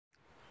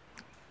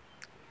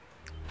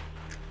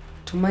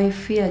To my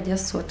fear,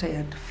 just what I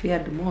had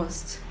feared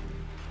most,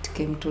 it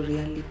came to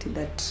reality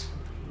that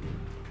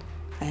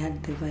I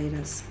had the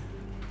virus.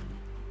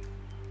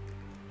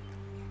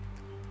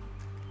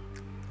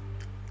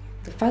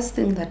 The first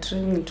thing that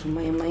ran into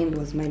my mind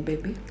was my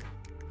baby.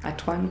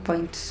 At one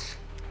point,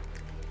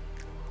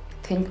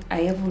 I think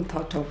I even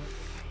thought of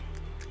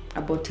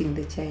aborting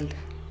the child.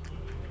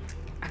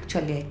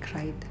 Actually, I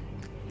cried.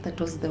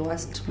 That was the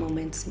worst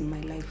moments in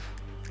my life.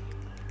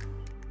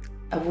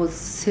 I was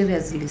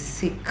seriously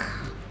sick.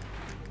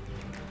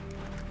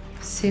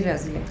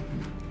 Seriously.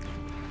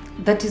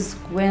 That is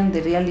when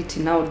the reality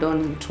now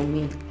dawned into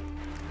me.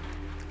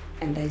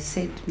 And I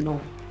said, no.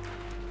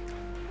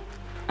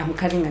 I'm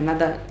carrying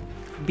another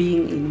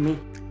being in me.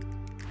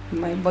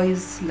 My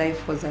boy's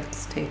life was at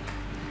stake.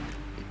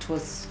 It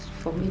was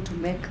for me to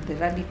make the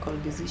radical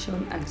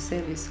decision and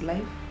save his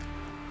life,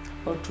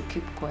 or to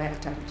keep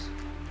quiet and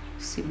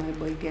see my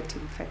boy get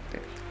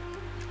infected.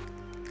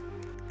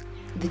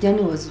 The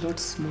journey was not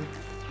smooth.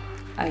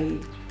 I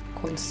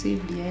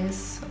conceived,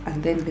 yes,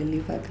 and then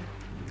delivered.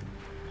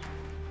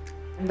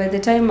 And by the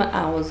time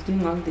I was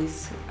doing all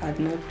this, I had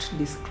not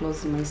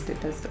disclosed my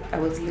status. I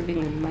was living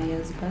with my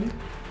husband.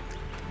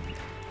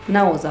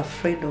 Now I was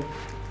afraid of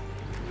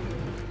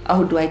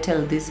how do I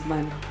tell this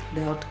man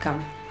the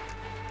outcome.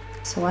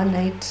 So one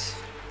night,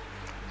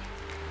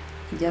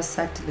 I just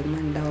sat the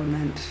man down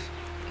and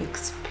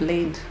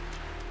explained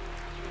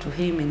to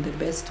him in the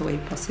best way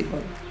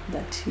possible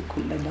that he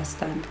could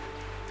understand.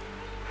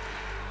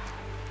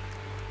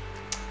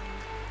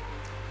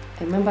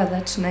 I remember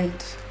that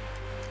night,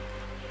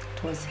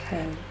 it was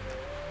hell.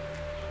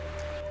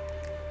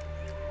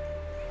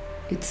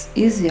 It's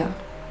easier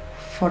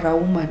for a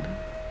woman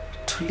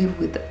to live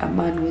with a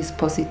man who is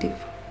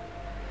positive,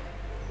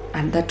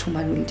 and that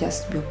woman will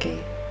just be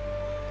okay.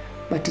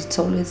 But it's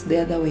always the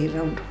other way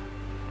around.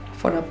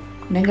 For a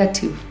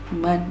negative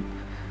man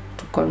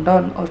to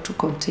condone or to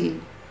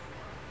contain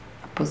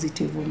a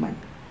positive woman,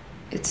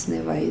 it's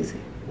never easy.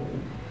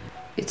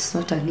 It's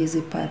not an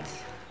easy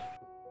path.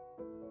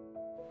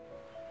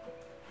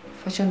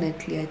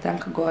 Fortunately, I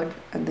thank God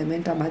and the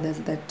mentor mothers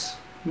that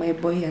my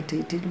boy at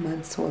 18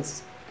 months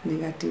was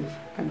negative,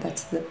 and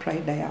that's the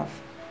pride I have.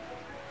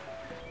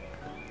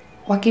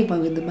 Working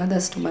with the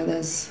mothers to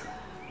mothers,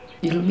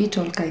 you'll meet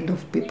all kind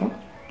of people.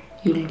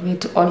 You'll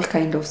meet all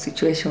kind of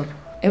situation.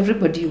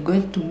 Everybody you're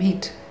going to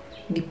meet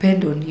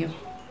depend on you,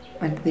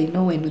 and they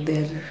know when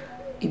they're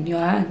in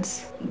your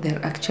hands, they're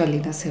actually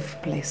in a safe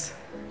place.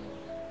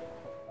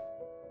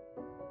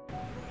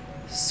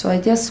 So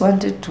I just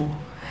wanted to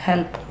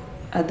help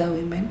other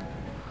women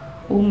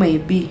who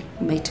might be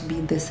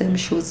in the same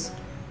shoes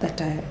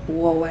that I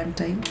wore one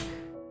time.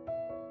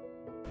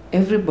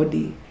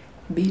 Everybody,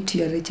 be it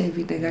you're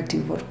HIV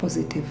negative or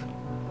positive,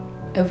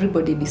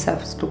 everybody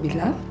deserves to be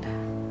loved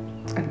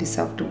and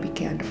deserve to be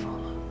cared for.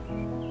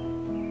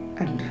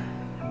 And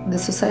the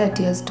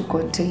society has to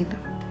contain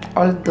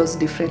all those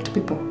different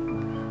people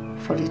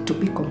for it to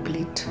be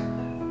complete.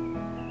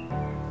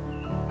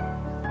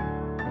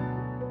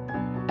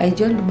 I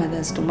joined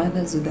Mothers to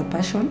Mothers with a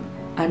passion,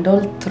 and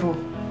all through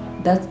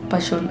that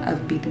passion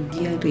have been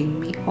gearing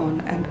me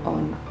on and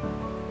on.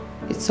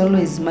 It's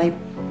always my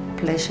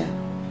pleasure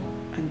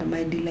and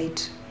my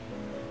delight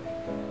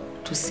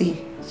to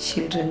see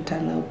children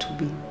turn out to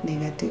be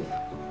negative.